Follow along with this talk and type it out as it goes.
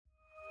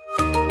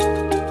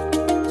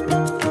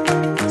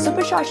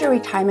supercharge your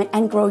retirement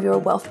and grow your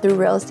wealth through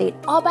real estate,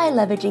 all by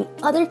leveraging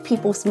other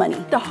people's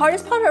money. The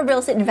hardest part of real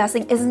estate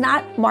investing is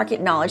not market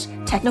knowledge,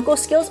 technical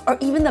skills, or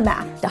even the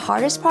math. The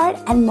hardest part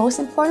and most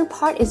important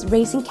part is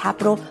raising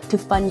capital to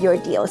fund your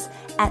deals.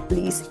 At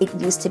least it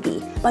used to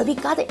be. But we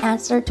got the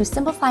answer to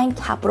simplifying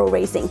capital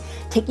raising,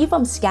 take you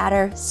from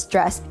scatter,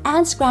 stress,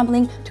 and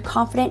scrambling to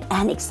confident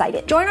and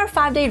excited. Join our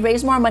 5-day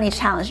Raise More Money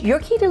Challenge. Your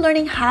key to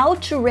learning how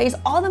to raise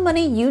all the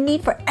money you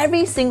need for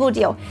every single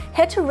deal.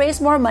 Head to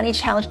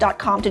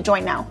raisemoremoneychallenge.com to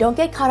join now. Don't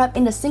get caught up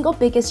in the single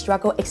biggest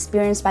struggle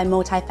experienced by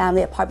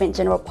multifamily apartment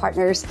general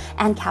partners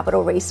and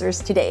capital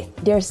raisers today.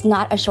 There's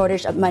not a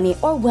shortage of money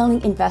or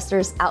willing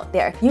investors out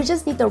there. You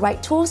just need the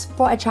right tools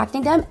for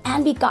attracting them,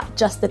 and we got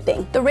just the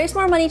thing. The Raise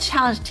More Money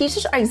Challenge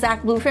teaches our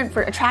exact blueprint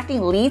for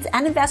attracting leads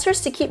and investors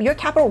to keep your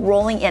capital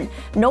rolling in.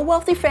 No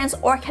wealthy friends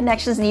or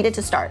connections needed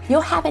to start.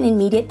 You'll have an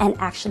immediate and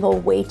actionable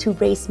way to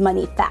raise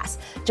money fast.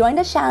 Join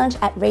the challenge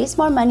at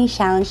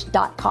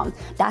raisemoremoneychallenge.com.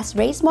 That's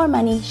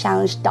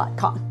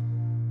raisemoremoneychallenge.com.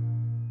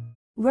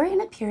 We're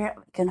in a period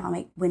of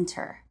economic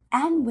winter,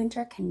 and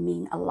winter can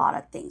mean a lot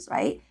of things,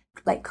 right?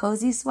 Like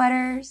cozy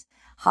sweaters,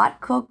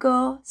 hot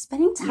cocoa,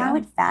 spending time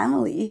with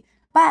family.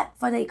 But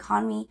for the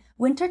economy,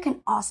 winter can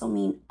also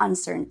mean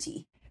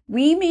uncertainty.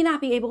 We may not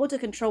be able to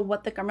control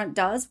what the government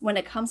does when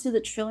it comes to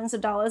the trillions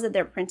of dollars that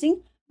they're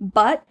printing,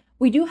 but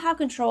we do have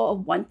control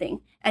of one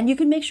thing, and you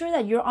can make sure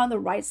that you're on the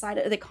right side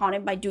of the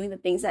economy by doing the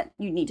things that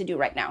you need to do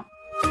right now.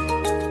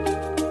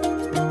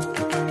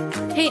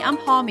 Hey, I'm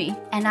Palmy.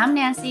 And I'm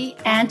Nancy.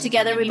 And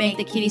together we make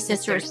the Kitty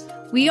Sisters.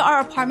 We are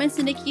apartment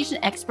syndication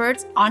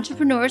experts,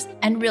 entrepreneurs,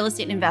 and real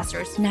estate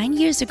investors. 9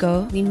 years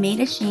ago, we made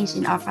a change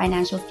in our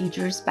financial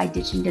futures by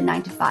ditching the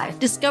 9-to-5.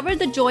 Discovered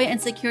the joy and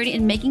security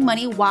in making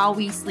money while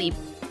we sleep.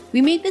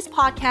 We made this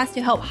podcast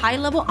to help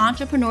high-level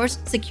entrepreneurs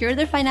secure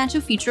their financial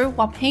future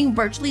while paying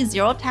virtually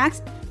zero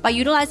tax by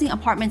utilizing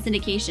apartment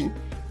syndication.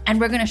 And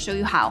we're going to show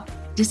you how.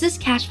 This is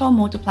Cashflow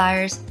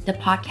Multipliers, the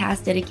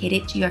podcast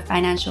dedicated to your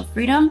financial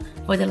freedom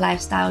for the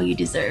lifestyle you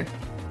deserve.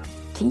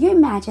 Can you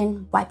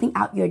imagine wiping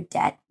out your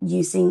debt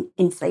using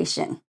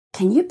inflation?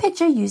 Can you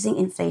picture using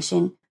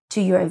inflation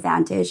to your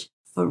advantage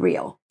for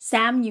real?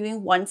 Sam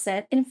Ewing once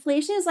said,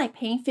 inflation is like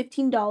paying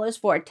 $15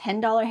 for a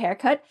 $10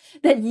 haircut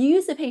that you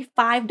used to pay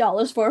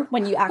 $5 for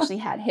when you actually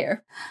had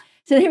hair.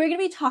 Today, we're going to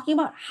be talking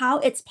about how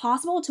it's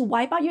possible to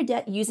wipe out your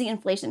debt using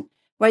inflation.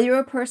 Whether you're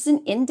a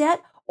person in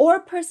debt or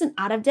a person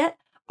out of debt,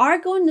 our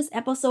goal in this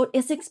episode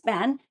is to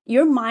expand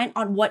your mind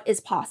on what is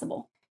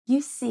possible.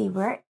 You see,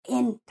 we're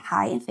in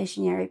high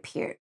inflationary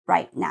period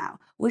right now,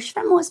 which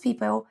for most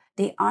people,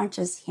 they aren't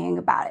just hearing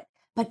about it,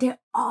 but they're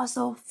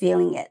also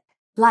feeling it,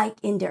 like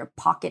in their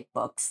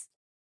pocketbooks.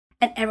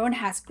 And everyone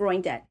has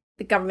growing debt,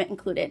 the government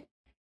included.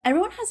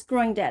 Everyone has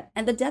growing debt,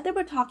 and the debt that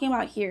we're talking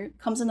about here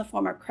comes in the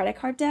form of credit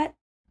card debt,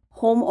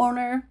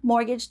 homeowner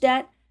mortgage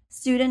debt,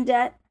 student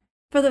debt.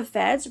 For the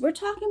feds, we're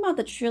talking about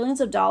the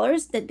trillions of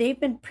dollars that they've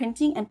been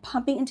printing and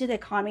pumping into the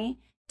economy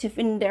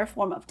in their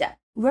form of debt.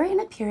 We're in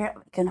a period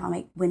of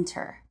economic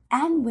winter,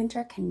 and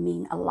winter can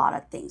mean a lot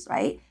of things,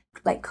 right?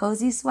 Like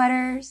cozy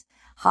sweaters,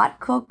 hot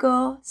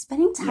cocoa,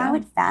 spending time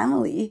with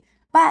family.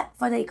 But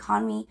for the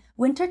economy,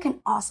 winter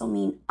can also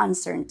mean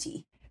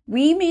uncertainty.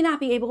 We may not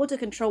be able to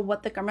control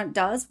what the government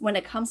does when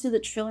it comes to the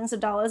trillions of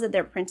dollars that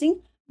they're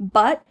printing,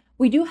 but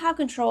we do have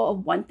control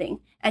of one thing,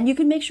 and you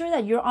can make sure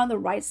that you're on the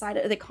right side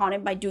of the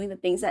economy by doing the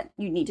things that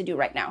you need to do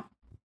right now.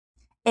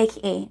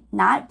 AKA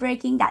not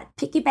breaking that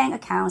piggy bank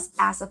accounts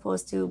as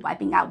opposed to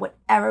wiping out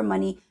whatever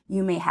money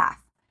you may have.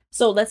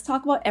 So let's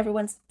talk about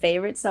everyone's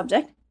favorite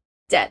subject,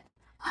 debt.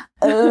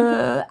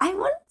 I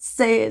wouldn't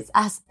say it's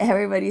as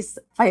everybody's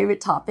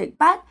favorite topic,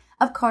 but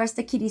of course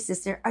the Kitty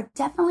Sisters are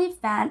definitely a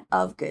fan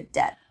of good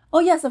debt. Oh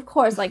yes, of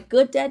course, like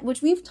good debt,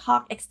 which we've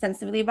talked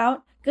extensively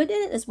about. Good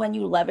debt is when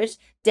you leverage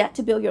debt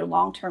to build your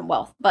long-term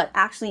wealth. But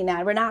actually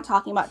now we're not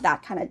talking about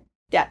that kind of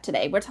debt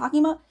today. We're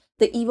talking about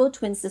the evil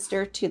twin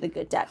sister to the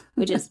good debt,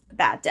 which is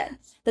bad debt.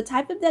 The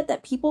type of debt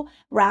that people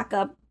rack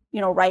up,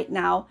 right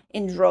now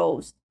in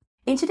droves.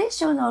 In today's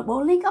show note,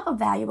 we'll link up a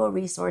valuable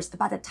resource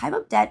about the type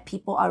of debt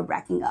people are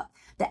racking up.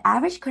 The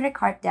average credit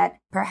card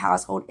debt per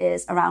household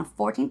is around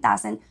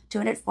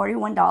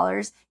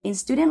 $14,241. In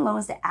student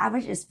loans, the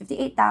average is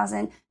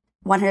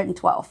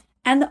 $58,112.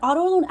 And the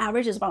auto loan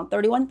average is around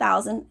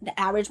 $31,000. The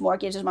average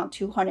mortgage is around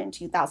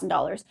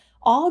 $202,000.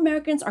 All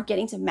Americans are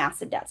getting to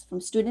massive debts,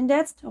 from student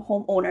debts to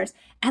homeowners.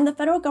 And the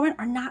federal government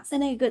are not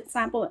sending a good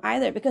sample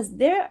either, because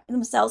they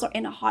themselves are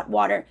in hot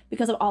water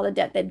because of all the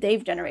debt that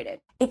they've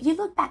generated. If you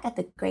look back at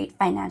the great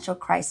financial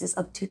crisis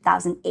of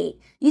 2008,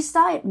 you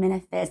saw it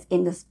manifest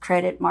in the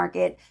credit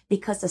market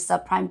because the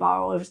subprime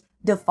borrowers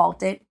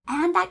defaulted,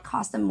 and that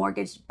caused the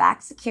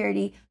mortgage-backed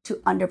security to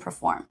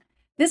underperform.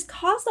 This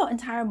caused the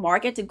entire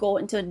market to go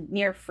into a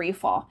near free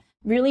fall,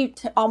 really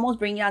to almost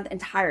bring down the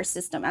entire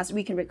system, as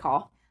we can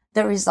recall.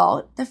 The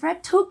result, the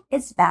Fed took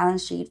its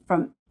balance sheet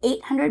from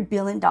 $800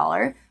 billion,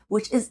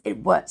 which it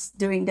was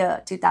during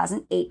the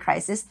 2008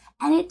 crisis,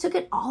 and it took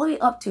it all the way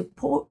up to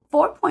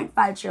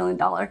 $4.5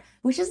 trillion,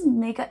 which is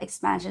mega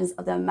expansions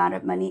of the amount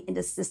of money in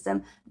the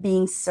system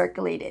being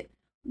circulated.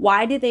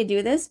 Why did they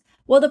do this?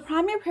 Well, the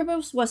primary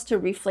purpose was to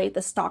reflate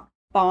the stock,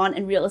 bond,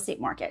 and real estate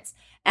markets.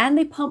 And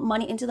they pumped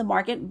money into the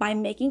market by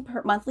making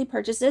monthly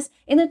purchases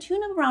in the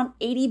tune of around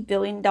 $80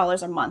 billion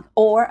a month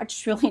or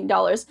 $1 trillion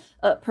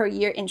per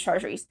year in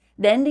treasuries.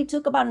 Then they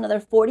took about another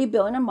 $40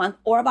 billion a month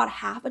or about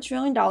 $500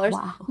 billion,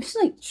 Wow. which is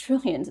like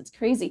trillions. It's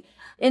crazy.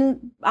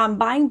 In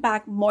buying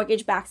back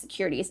mortgage-backed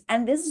securities.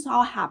 And this is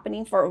all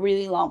happening for a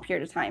really long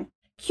period of time.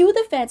 Cue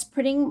the Feds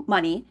printing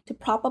money to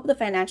prop up the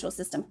financial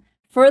system,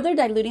 further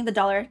diluting the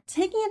dollar,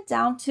 taking it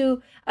down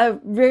to a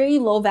very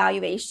low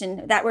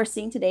valuation that we're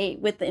seeing today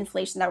with the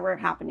inflation that we're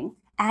happening.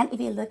 And if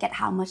you look at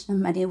how much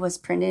money was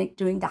printed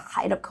during the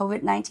height of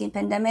COVID-19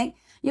 pandemic,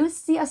 you will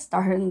see a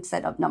startling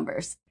set of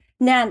numbers.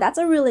 Nan, that's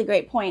a really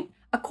great point.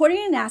 According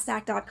to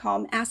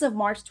NASDAQ.com, as of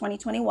March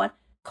 2021,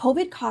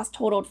 COVID cost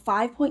totaled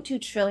 $5.2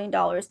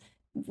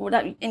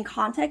 trillion. In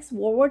context,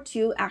 World War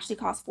II actually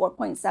cost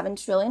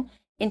 $4.7 trillion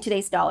in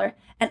today's dollar.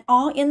 And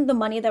all in the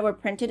money that were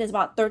printed is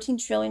about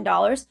 $13 trillion.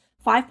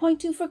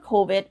 5.2 for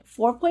COVID,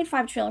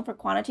 4.5 trillion for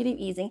quantitative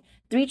easing,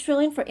 3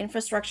 trillion for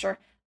infrastructure.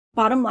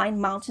 Bottom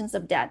line, mountains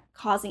of debt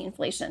causing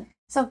inflation.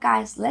 So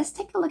guys, let's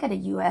take a look at the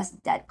US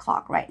debt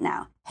clock right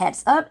now.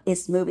 Heads up,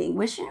 it's moving,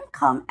 which shouldn't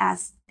come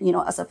as,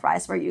 a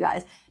surprise for you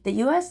guys. The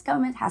US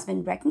government has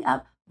been racking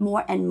up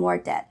more and more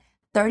debt.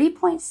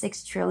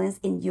 30.6 trillion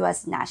in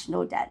US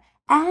national debt,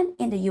 and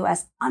in the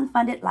US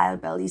unfunded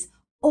liabilities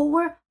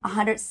over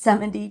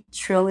 $170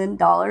 trillion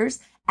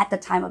at the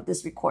time of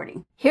this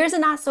recording. Here's a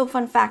not so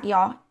fun fact,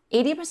 y'all.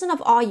 80%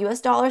 of all US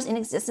dollars in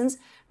existence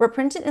were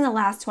printed in the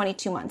last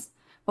 22 months,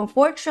 from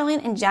 4 trillion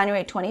in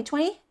January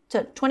 2020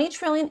 to 20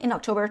 trillion in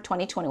October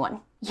 2021.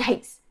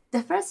 Yikes.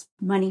 The first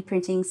money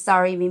printing,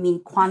 we mean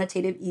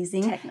quantitative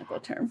easing, Technical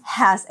term,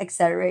 has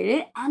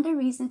accelerated. And the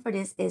reason for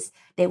this is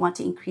they want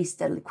to increase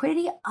the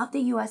liquidity of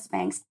the US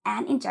banks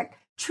and inject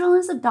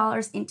trillions of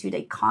dollars into the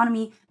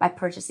economy by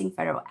purchasing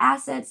federal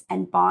assets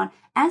and bond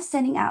and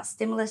sending out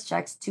stimulus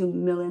checks to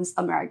millions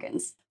of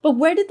Americans. But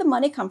where did the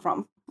money come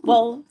from?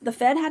 Well, the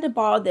Fed had to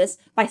borrow this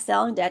by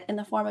selling debt in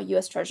the form of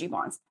US Treasury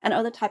bonds and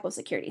other type of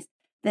securities.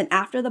 Then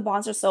after the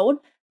bonds are sold,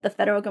 the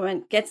federal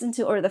government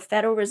the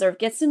Federal Reserve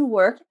gets in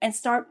work and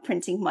start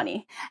printing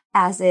money.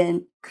 As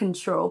in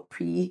control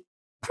print.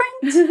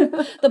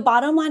 The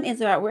bottom line is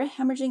that we're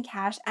hemorrhaging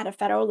cash at a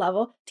federal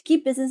level to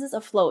keep businesses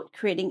afloat,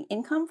 creating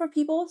income for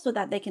people so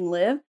that they can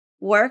live,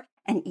 work,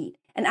 and eat.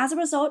 And as a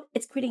result,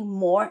 it's creating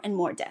more and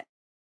more debt.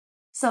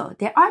 So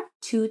there are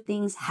two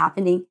things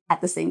happening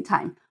at the same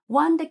time.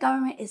 One, the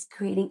government is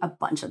creating a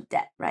bunch of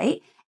debt,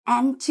 right?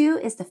 And two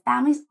is the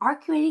families are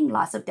creating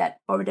lots of debt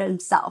for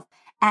themselves.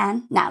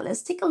 And now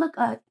let's take a look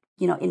at,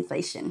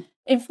 inflation.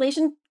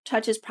 Inflation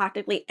touches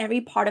practically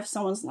every part of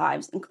someone's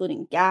lives,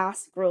 including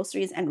gas,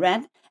 groceries, and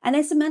rent, and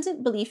a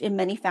cemented belief in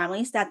many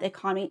families that the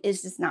economy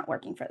is just not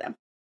working for them.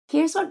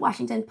 Here's what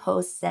Washington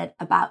Post said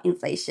about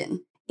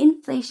inflation.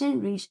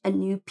 Inflation reached a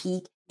new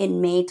peak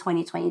in May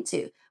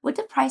 2022, with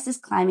the prices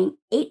climbing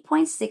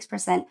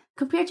 8.6%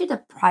 compared to the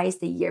price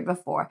the year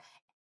before.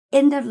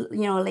 In the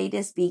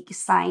latest big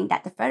sign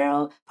that the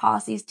federal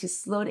policies to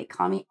slow the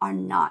economy are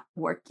not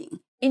working.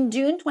 In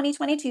June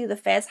 2022, the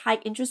Feds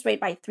hiked interest rate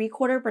by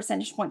 0.75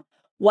 percentage point.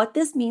 What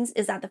this means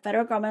is that the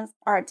federal governments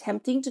are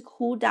attempting to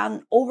cool down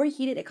an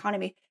overheated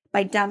economy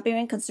by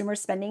dampening consumer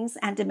spendings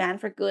and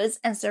demand for goods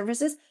and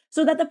services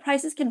so that the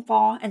prices can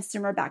fall and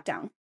simmer back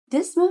down.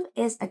 This move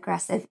is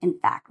aggressive, in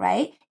fact,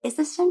 right? It's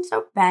the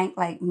central bank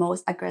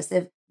most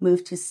aggressive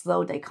move to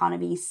slow the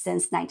economy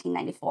since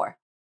 1994.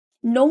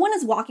 No one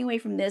is walking away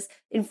from this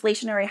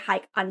inflationary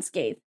hike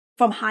unscathed.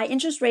 From high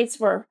interest rates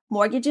for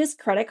mortgages,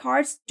 credit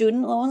cards,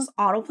 student loans,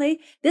 autopay,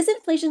 this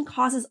inflation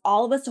causes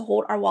all of us to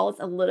hold our wallets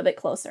a little bit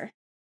closer.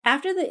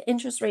 After the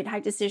interest rate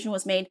hike decision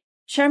was made,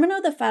 Chairman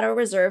of the Federal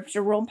Reserve,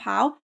 Jerome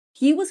Powell,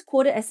 he was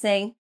quoted as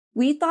saying,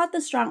 "We thought the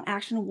strong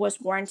action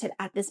was warranted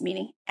at this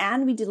meeting,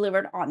 and we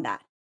delivered on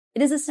that.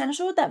 It is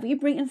essential that we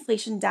bring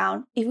inflation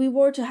down if we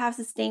were to have a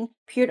sustained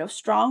period of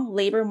strong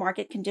labor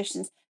market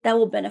conditions that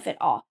will benefit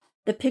all.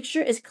 The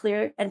picture is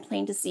clear and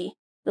plain to see.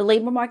 The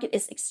labor market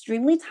is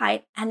extremely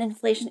tight and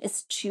inflation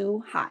is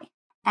too high."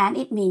 And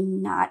it may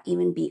not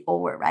even be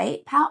over,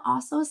 right? Powell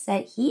also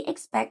said he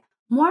expects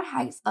more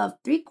hikes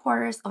of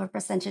 0.75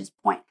 percentage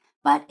point,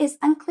 but it's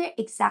unclear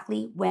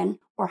exactly when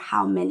or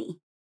how many.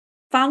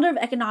 Founder of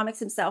economics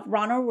himself,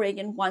 Ronald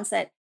Reagan, once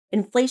said,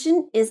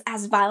 "Inflation is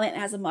as violent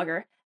as a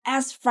mugger,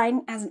 as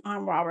frightening as an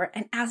armed robber,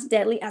 and as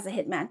deadly as a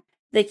hitman.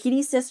 The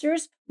Kitty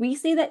sisters, we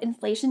say that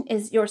inflation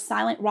is your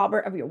silent robber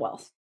of your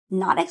wealth."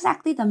 Not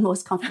exactly the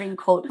most comforting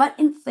quote, but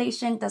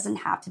inflation doesn't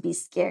have to be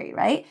scary,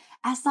 right?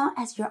 As long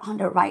as you're on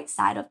the right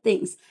side of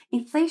things.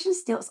 Inflation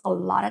steals a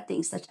lot of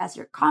things, such as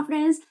your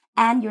confidence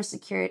and your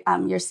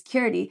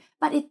security,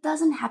 but it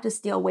doesn't have to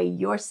steal away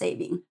your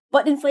saving.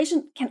 But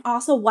inflation can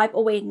also wipe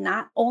away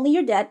not only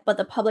your debt, but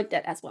the public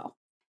debt as well.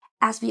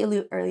 As we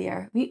alluded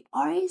earlier, we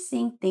already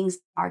seeing things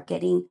are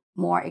getting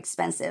more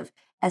expensive.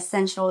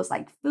 Essentials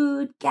like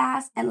food,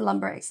 gas, and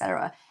lumber,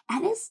 etc.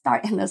 And it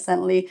starts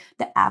innocently.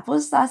 The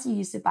applesauce you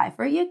used to buy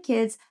for your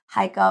kids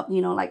hike up,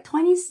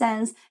 20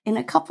 cents in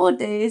a couple of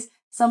days.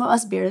 Some of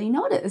us barely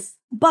notice.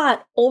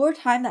 But over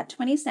time, that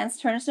 20 cents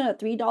turns into a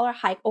 $3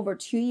 hike over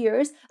 2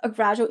 years of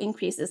gradual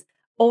increases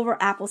over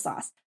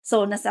applesauce.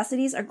 So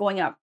necessities are going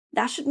up.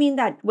 That should mean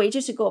that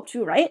wages should go up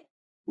too, right?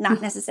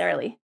 Not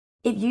necessarily.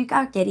 If you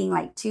are getting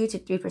like 2 to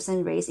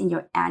 3% raise in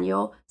your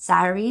annual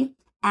salary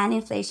and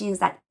inflation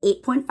is at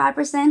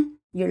 8.5%,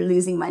 you're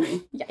losing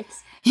money.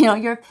 Yikes.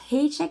 Your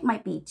paycheck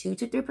might be 2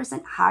 to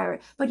 3% higher,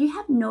 but you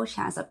have no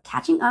chance of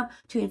catching up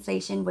to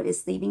inflation, what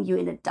is leaving you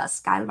in the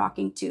dust,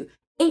 skyrocketing to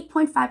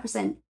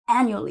 8.5%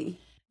 annually.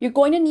 You're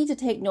going to need to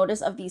take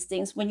notice of these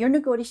things when you're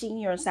negotiating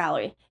your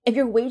salary. If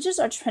your wages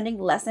are trending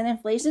less than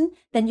inflation,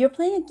 then you're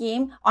playing a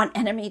game on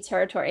enemy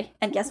territory.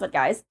 And guess what,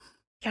 guys?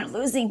 You're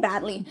losing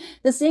badly.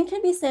 The same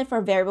can be said for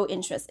variable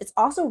interest. It's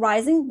also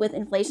rising with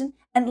inflation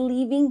and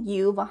leaving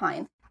you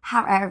behind.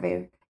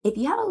 However, if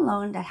you have a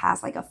loan that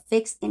has like a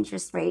fixed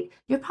interest rate,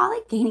 you're probably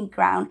gaining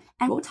ground,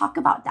 and we'll talk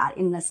about that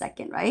in a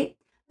second, right?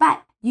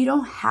 But you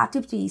don't have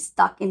to be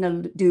stuck in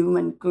a doom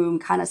and gloom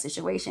kind of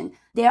situation.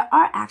 There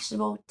are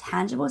actionable,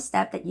 tangible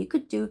steps that you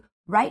could do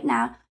right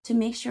now to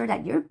make sure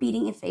that you're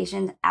beating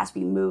inflation as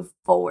we move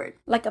forward.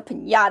 Like a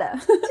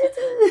piñata.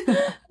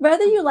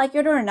 Whether you like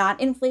it or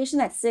not,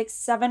 inflation at 6,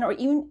 7, or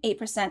even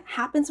 8%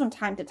 happens from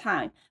time to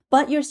time.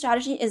 But your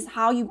strategy is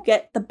how you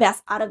get the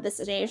best out of this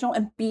situation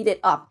and beat it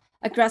up.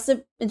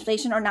 Aggressive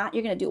inflation or not,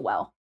 you're going to do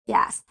well.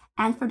 Yes.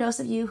 And for those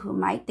of you who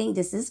might think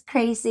this is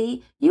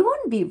crazy, you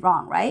wouldn't be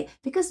wrong, right?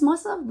 Because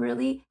most of us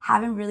really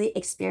haven't really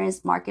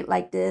experienced market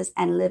like this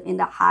and live in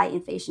the high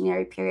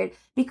inflationary period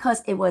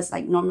because it was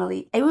like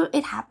normally,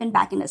 it happened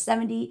back in the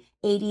 70s,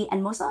 80s,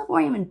 and most of us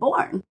weren't even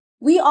born.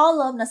 We all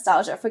love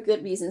nostalgia for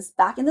good reasons.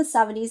 Back in the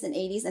 70s and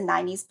 80s and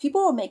 90s,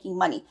 people were making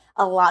money,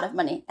 a lot of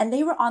money, and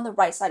they were on the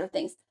right side of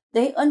things.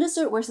 They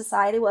understood where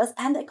society was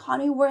and the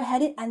economy were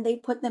headed, and they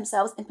put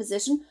themselves in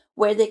position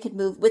where they could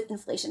move with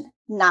inflation,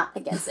 not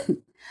against it.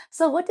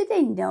 So what did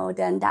they know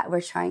then that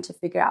we're trying to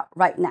figure out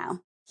right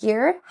now?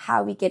 Here,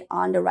 how we get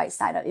on the right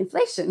side of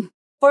inflation.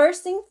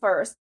 First thing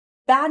first,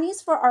 bad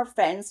news for our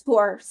friends who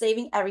are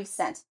saving every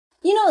cent.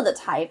 You know the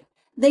type.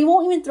 They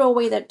won't even throw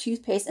away their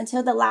toothpaste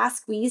until the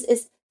last squeeze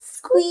is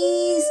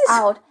squeezed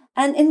out.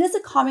 And in this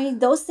economy,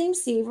 those same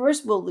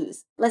savers will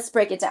lose. Let's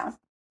break it down.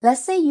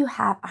 Let's say you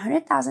have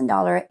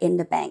 $100,000 in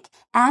the bank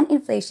and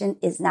inflation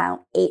is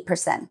now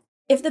 8%.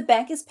 If the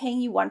bank is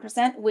paying you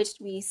 1%, which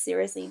we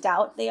seriously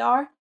doubt they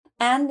are,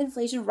 and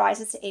inflation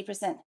rises to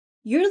 8%,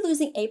 you're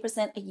losing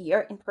 8% a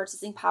year in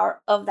purchasing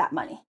power of that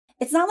money.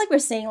 It's not like we're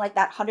saying like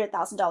that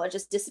 $100,000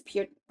 just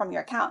disappeared from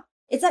your account.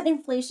 It's that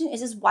inflation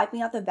is just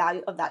wiping out the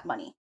value of that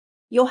money.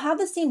 You'll have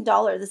the same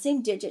dollar, the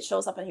same digit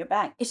shows up in your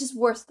bank. It's just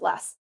worth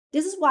less.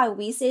 This is why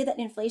we say that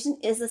inflation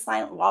is the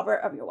silent robber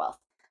of your wealth.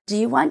 Do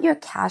you want your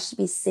cash to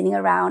be sitting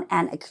around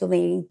and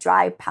accumulating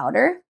dry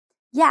powder?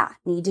 Yeah,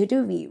 neither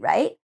do we,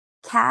 right?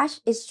 Cash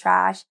is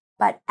trash,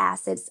 but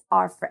assets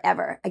are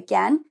forever.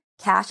 Again,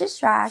 cash is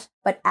trash,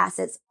 but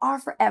assets are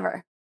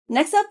forever.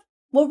 Next up,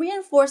 we'll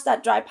reinforce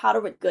that dry powder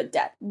with good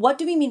debt. What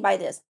do we mean by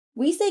this?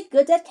 We say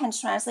good debt can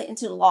translate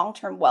into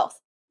long-term wealth.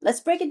 Let's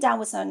break it down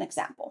with an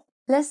example.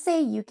 Let's say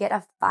you get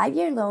a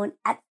 5-year loan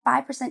at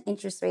 5%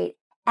 interest rate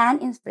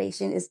and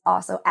inflation is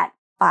also at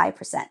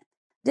 5%.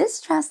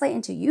 This translates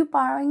into you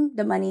borrowing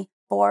the money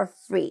for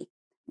free.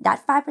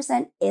 That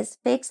 5% is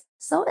fixed,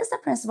 so is the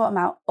principal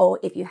amount owed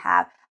if you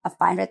have a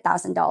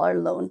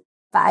 $500,000 loan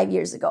 5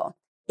 years ago.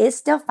 It's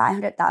still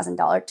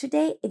 $500,000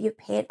 today if you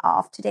pay it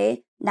off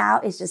today.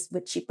 Now it's just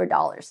with cheaper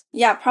dollars.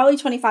 Yeah, probably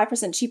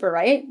 25% cheaper,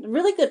 right?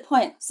 Really good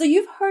point. So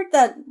you've heard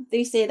that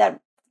they say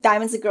that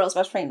diamond's a girl's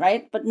best friend,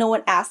 right? But no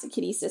one asked the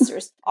Kitty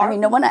sisters.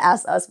 No one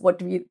asked us what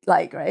do we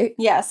like, right?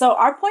 Yeah, so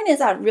our point is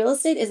that real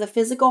estate is a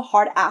physical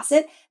hard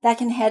asset that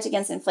can hedge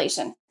against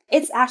inflation.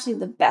 It's actually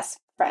the best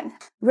friend.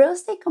 Real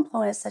estate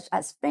components such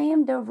as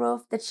frame, the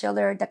roof, the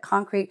chiller, the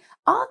concrete,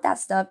 all of that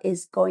stuff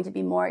is going to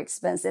be more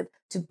expensive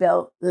to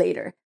build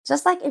later,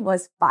 just like it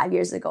was 5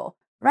 years ago.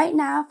 Right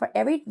now, for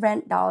every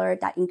rent dollar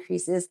that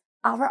increases,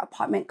 our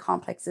apartment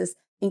complexes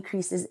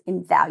increases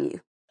in value.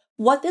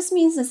 What this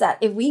means is that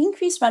if we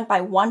increase rent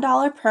by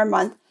 $1 per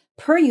month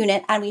per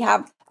unit and we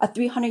have a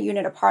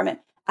 300-unit apartment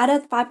at a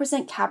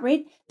 5% cap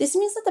rate, this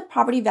means that the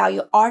property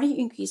value already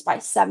increased by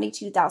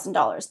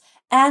 $72,000.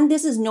 And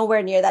this is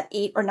nowhere near that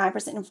 8 or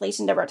 9%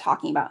 inflation that we're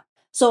talking about.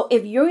 So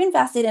if you're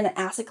invested in an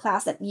asset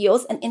class that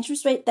yields an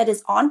interest rate that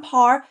is on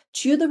par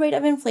to the rate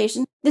of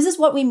inflation, this is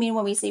what we mean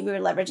when we say we're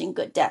leveraging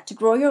good debt to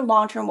grow your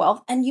long-term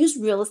wealth and use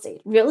real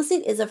estate. Real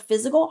estate is a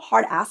physical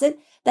hard asset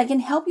that can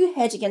help you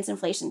hedge against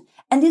inflation.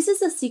 And this is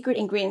the secret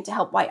ingredient to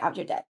help wipe out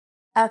your debt.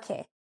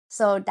 Okay,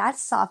 so that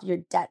solved your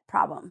debt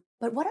problem.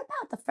 But what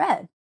about the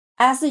Fed?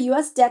 As the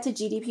US debt to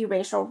GDP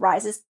ratio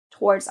rises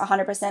towards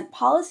 100%,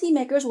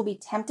 policymakers will be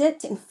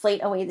tempted to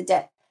inflate away the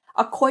debt.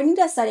 According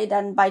to a study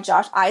done by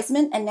Josh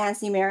Eisman and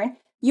Nancy Marin,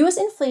 US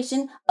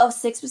inflation of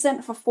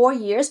 6% for 4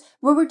 years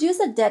will reduce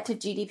the debt to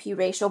GDP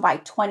ratio by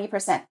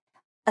 20%.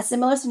 A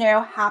similar scenario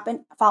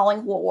happened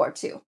following World War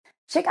II.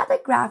 Check out the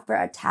graph we're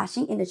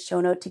attaching in the show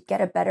note to get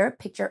a better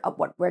picture of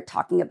what we're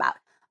talking about.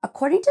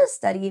 According to the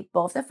study,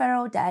 both the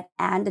federal debt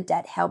and the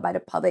debt held by the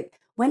public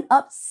went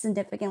up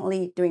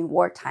significantly during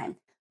wartime.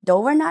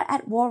 Though we're not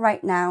at war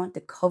right now,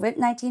 the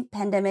COVID-19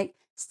 pandemic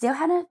still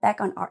had an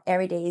effect on our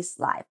everyday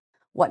life.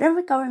 What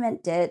the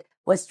government did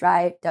was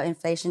drive the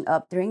inflation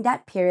up during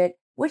that period,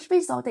 which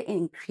resulted in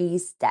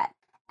increased debt.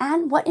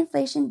 And what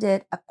inflation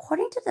did,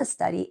 according to the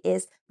study,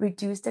 is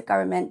reduce the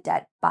government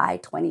debt by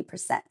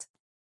 20%.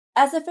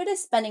 As the Fed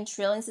is spending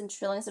trillions and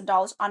trillions of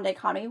dollars on the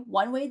economy,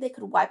 one way they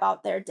could wipe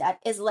out their debt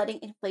is letting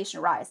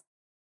inflation rise.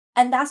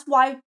 And that's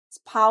why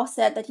Powell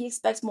said that he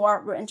expects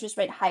more interest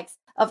rate hikes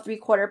of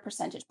 0.75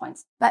 percentage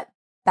points. But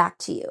back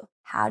to you.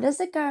 How does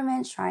the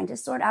government trying to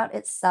sort out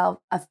itself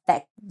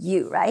affect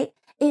you, right?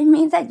 It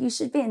means that you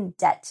should be in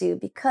debt too,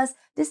 because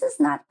this is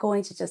not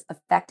going to just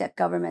affect the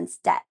government's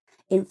debt.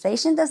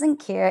 Inflation doesn't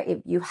care if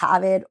you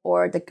have it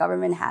or the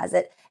government has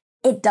it.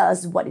 It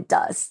does what it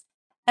does.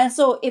 And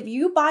so if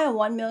you buy a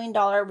 $1 million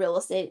real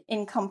estate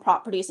income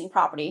producing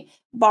property,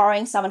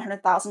 borrowing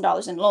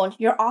 $700,000 in loan,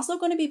 you're also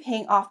going to be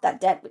paying off that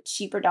debt with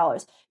cheaper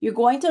dollars. You're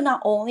going to not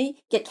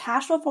only get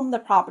cash flow from the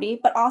property,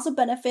 but also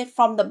benefit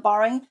from the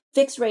borrowing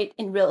fixed rate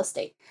in real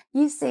estate.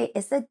 You say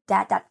it's the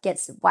debt that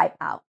gets wiped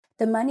out.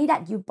 The money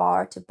that you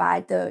borrow to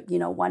buy the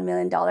 $1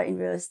 million in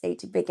real estate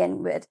to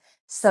begin with.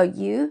 So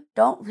you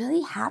don't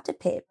really have to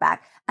pay it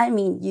back. I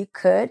mean, you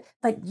could,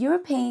 but you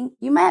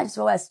might as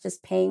well as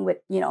just paying with,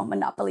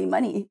 monopoly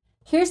money.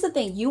 Here's the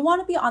thing, you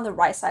want to be on the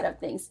right side of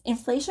things.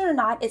 Inflation or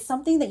not, it's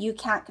something that you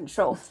can't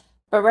control.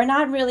 But we're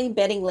not really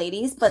betting,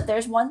 ladies, but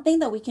there's one thing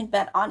that we can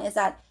bet on is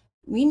that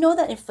we know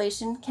that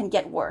inflation can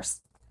get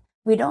worse.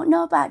 We don't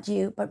know about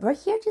you, but we're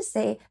here to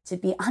say to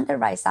be on the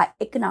right side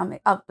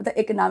of the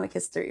economic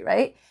history,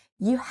 right?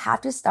 You have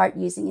to start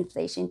using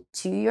inflation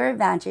to your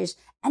advantage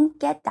and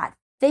get that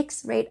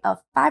fixed rate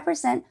of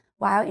 5%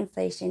 while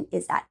inflation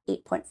is at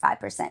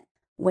 8.5%.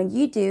 When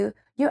you do,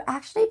 you'll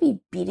actually be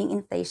beating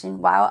inflation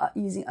while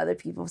using other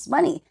people's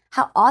money.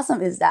 How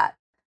awesome is that?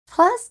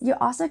 Plus, you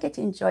also get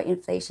to enjoy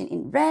inflation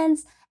in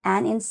rents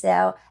and in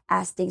sale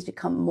as things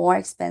become more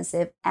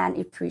expensive and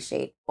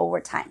appreciate over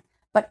time.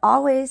 But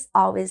always,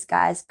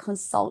 guys,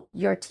 consult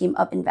your team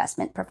of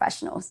investment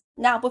professionals.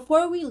 Now,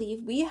 before we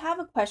leave, we have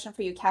a question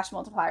for you, cash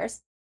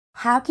multipliers.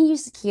 How can you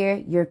secure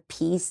your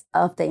piece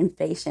of the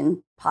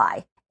inflation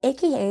pie?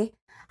 AKA,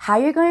 how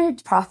you're going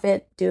to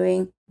profit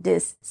during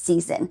this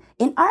season.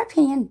 In our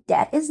opinion,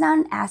 debt is not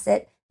an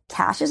asset,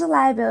 cash is a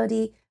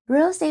liability.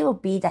 Real estate will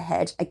be the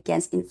hedge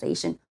against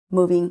inflation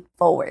moving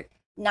forward.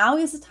 Now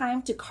is the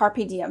time to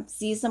carpe diem,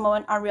 seize the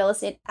moment on real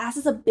estate, as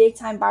it's a big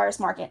time buyer's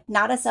market,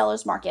 not a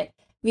seller's market.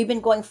 We've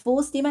been going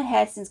full steam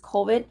ahead since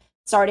COVID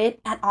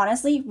started, and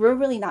honestly, we're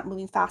really not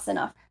moving fast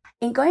enough.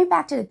 In going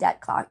back to the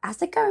debt clock, as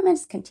the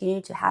governments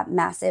continue to have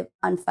massive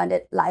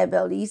unfunded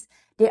liabilities,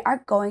 they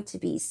are going to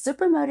be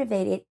super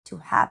motivated to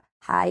have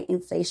high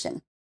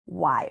inflation.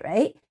 Why,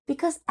 right?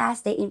 Because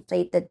as they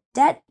inflate, the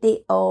debt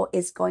they owe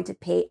is going to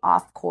pay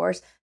off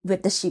course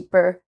with the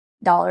cheaper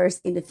dollars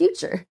in the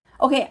future.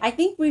 Okay, I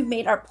think we've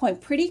made our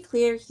point pretty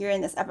clear here in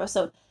this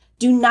episode.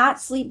 Do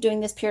not sleep during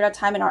this period of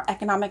time in our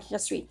economic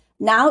history.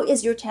 Now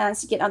is your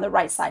chance to get on the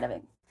right side of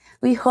it.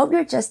 We hope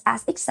you're just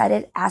as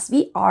excited as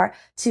we are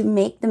to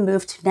make the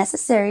move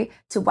necessary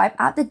to wipe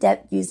out the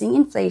debt using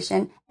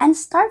inflation and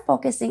start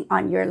focusing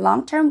on your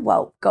long-term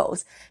wealth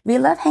goals. We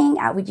love hanging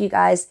out with you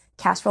guys,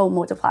 cash flow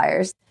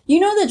multipliers. You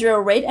know the drill.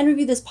 Rate and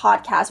review this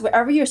podcast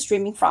wherever you're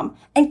streaming from,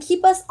 and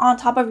keep us on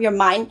top of your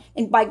mind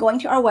by going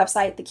to our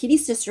website,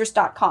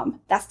 thekittysisters.com.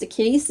 That's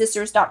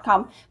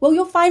thekittysisters.com, where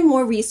you'll find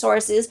more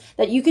resources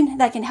that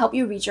can help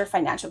you reach your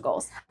financial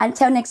goals.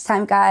 Until next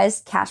time,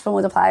 guys, cash flow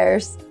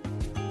multipliers.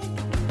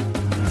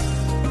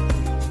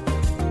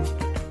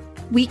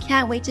 We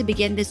can't wait to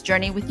begin this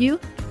journey with you.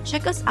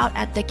 Check us out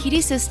at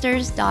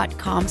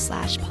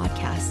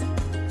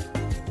thekittysisters.com/podcast.